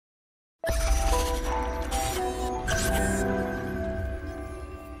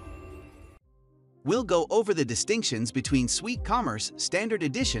We'll go over the distinctions between SuiteCommerce Standard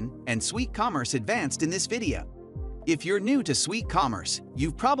Edition and SuiteCommerce Advanced in this video. If you're new to SuiteCommerce,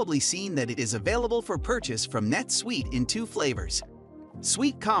 you've probably seen that it is available for purchase from NetSuite in 2 flavors.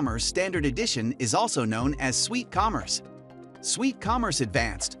 SuiteCommerce Standard Edition is also known as SuiteCommerce. SuiteCommerce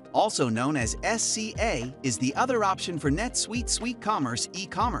Advanced, also known as SCA, is the other option for NetSuite SuiteCommerce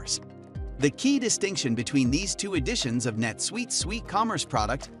eCommerce. The key distinction between these 2 editions of NetSuite's SuiteCommerce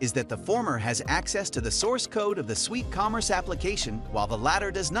product is that the former has access to the source code of the SuiteCommerce application, while the latter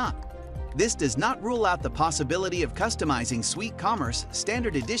does not. This does not rule out the possibility of customizing SuiteCommerce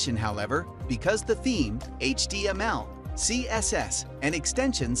Standard Edition, however, because the theme, HTML, CSS, and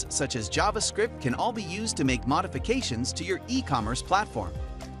extensions such as JavaScript can all be used to make modifications to your e-commerce platform.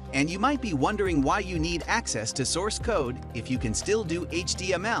 And you might be wondering why you need access to source code if you can still do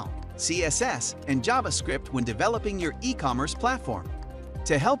HTML, CSS, and JavaScript when developing your e-commerce platform.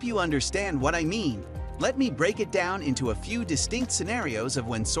 To help you understand what I mean, let me break it down into a few distinct scenarios of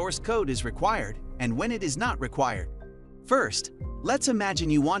when source code is required and when it is not required. First, let's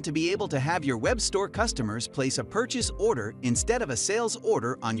imagine you want to be able to have your web store customers place a purchase order instead of a sales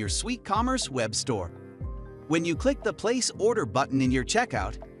order on your SuiteCommerce web store. When you click the Place Order button in your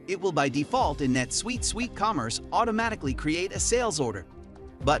checkout, it will by default in NetSuite SuiteCommerce automatically create a sales order.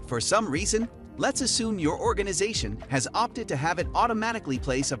 But for some reason, let's assume your organization has opted to have it automatically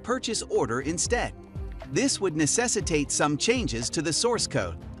place a purchase order instead. This would necessitate some changes to the source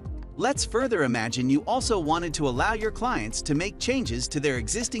code. Let's further imagine you also wanted to allow your clients to make changes to their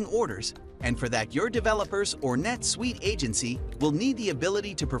existing orders, and for that your developers or NetSuite agency will need the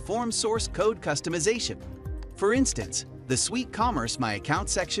ability to perform source code customization. For instance, the SuiteCommerce My Account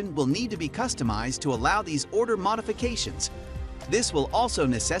section will need to be customized to allow these order modifications. This will also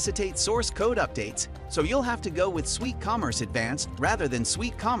necessitate source code updates, so you'll have to go with SuiteCommerce Advanced rather than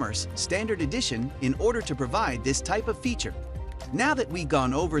SuiteCommerce Standard Edition in order to provide this type of feature. Now that we've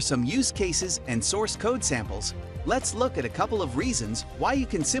gone over some use cases and source code samples, let's look at a couple of reasons why you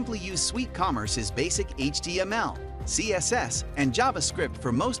can simply use SuiteCommerce's basic HTML, CSS, and JavaScript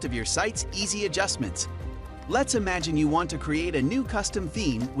for most of your site's easy adjustments. Let's imagine you want to create a new custom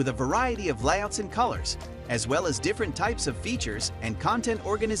theme with a variety of layouts and colors, as well as different types of features and content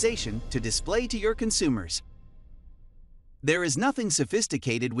organization to display to your consumers. There is nothing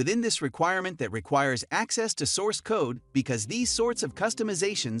sophisticated within this requirement that requires access to source code because these sorts of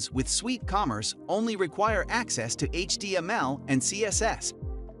customizations with SuiteCommerce only require access to HTML and CSS.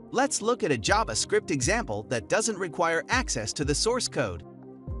 Let's look at a JavaScript example that doesn't require access to the source code.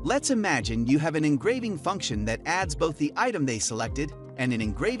 Let's imagine you have an engraving function that adds both the item they selected and an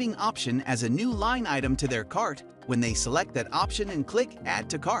engraving option as a new line item to their cart when they select that option and click Add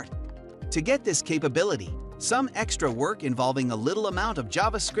to Cart. To get this capability, some extra work involving a little amount of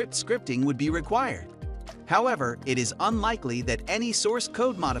JavaScript scripting would be required. However, it is unlikely that any source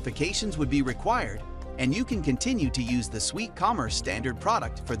code modifications would be required, and you can continue to use the SuiteCommerce standard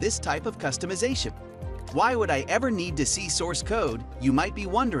product for this type of customization. Why would I ever need to see source code, you might be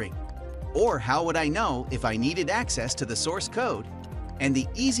wondering? Or how would I know if I needed access to the source code? And the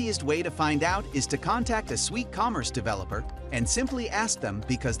easiest way to find out is to contact a SuiteCommerce developer and simply ask them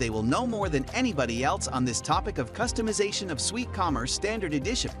because they will know more than anybody else on this topic of customization of SuiteCommerce Standard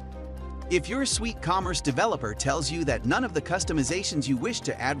Edition. If your SuiteCommerce developer tells you that none of the customizations you wish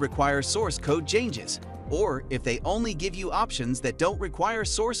to add require source code changes, or if they only give you options that don't require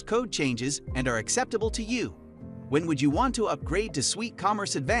source code changes and are acceptable to you, when would you want to upgrade to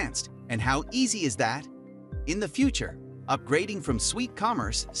SuiteCommerce Advanced, and how easy is that? In the future, upgrading from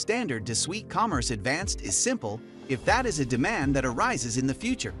SuiteCommerce Standard to SuiteCommerce Advanced is simple if that is a demand that arises in the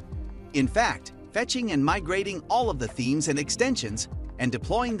future. In fact, fetching and migrating all of the themes and extensions and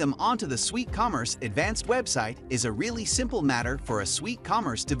deploying them onto the SuiteCommerce Advanced website is a really simple matter for a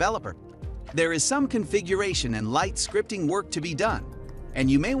SuiteCommerce developer. There is some configuration and light scripting work to be done, and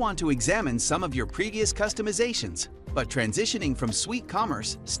you may want to examine some of your previous customizations, but transitioning from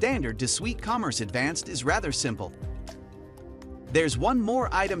SuiteCommerce Standard to SuiteCommerce Advanced is rather simple. There's one more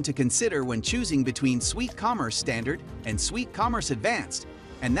item to consider when choosing between SuiteCommerce Standard and SuiteCommerce Advanced,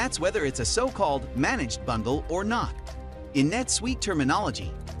 and that's whether it's a so-called managed bundle or not. In NetSuite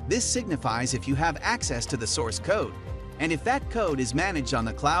terminology, this signifies if you have access to the source code, and if that code is managed on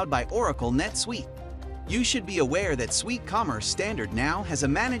the cloud by Oracle NetSuite. You should be aware that SuiteCommerce Standard now has a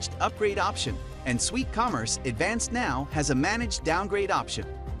managed upgrade option, and SuiteCommerce Advanced now has a managed downgrade option.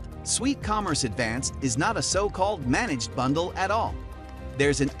 SuiteCommerce Advanced is not a so-called managed bundle at all.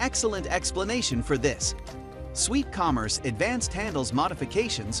 There's an excellent explanation for this. SuiteCommerce Advanced handles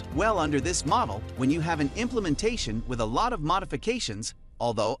modifications well under this model when you have an implementation with a lot of modifications,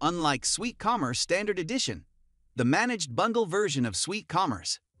 although unlike SuiteCommerce Standard Edition, the managed bundle version of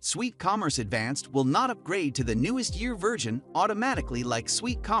SuiteCommerce, SuiteCommerce Advanced will not upgrade to the newest year version automatically like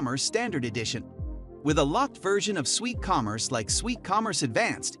SuiteCommerce Standard Edition. With a locked version of SuiteCommerce like SuiteCommerce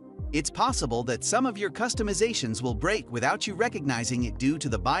Advanced, it's possible that some of your customizations will break without you recognizing it due to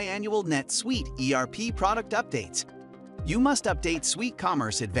the biannual NetSuite ERP product updates. You must update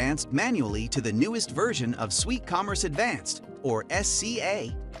SuiteCommerce Advanced manually to the newest version of SuiteCommerce Advanced, or SCA,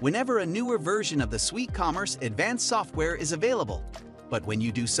 whenever a newer version of the SuiteCommerce Advanced software is available. But when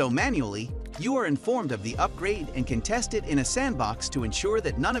you do so manually, you are informed of the upgrade and can test it in a sandbox to ensure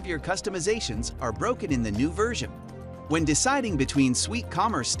that none of your customizations are broken in the new version. When deciding between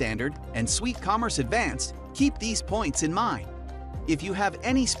SuiteCommerce Standard and SuiteCommerce Advanced, keep these points in mind. If you have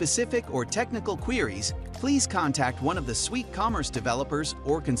any specific or technical queries, please contact one of the SuiteCommerce developers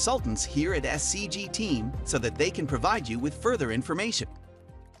or consultants here at SCG team so that they can provide you with further information.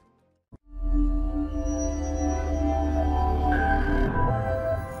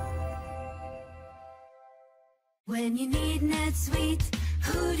 When you need NetSuite,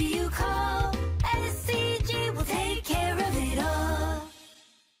 who do you call? SCG will take care of it all.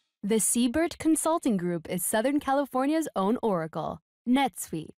 The Siebert Consulting Group is Southern California's own Oracle.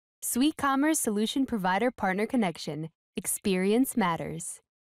 NetSuite, SuiteCommerce Solution Provider Partner Connection. Experience matters.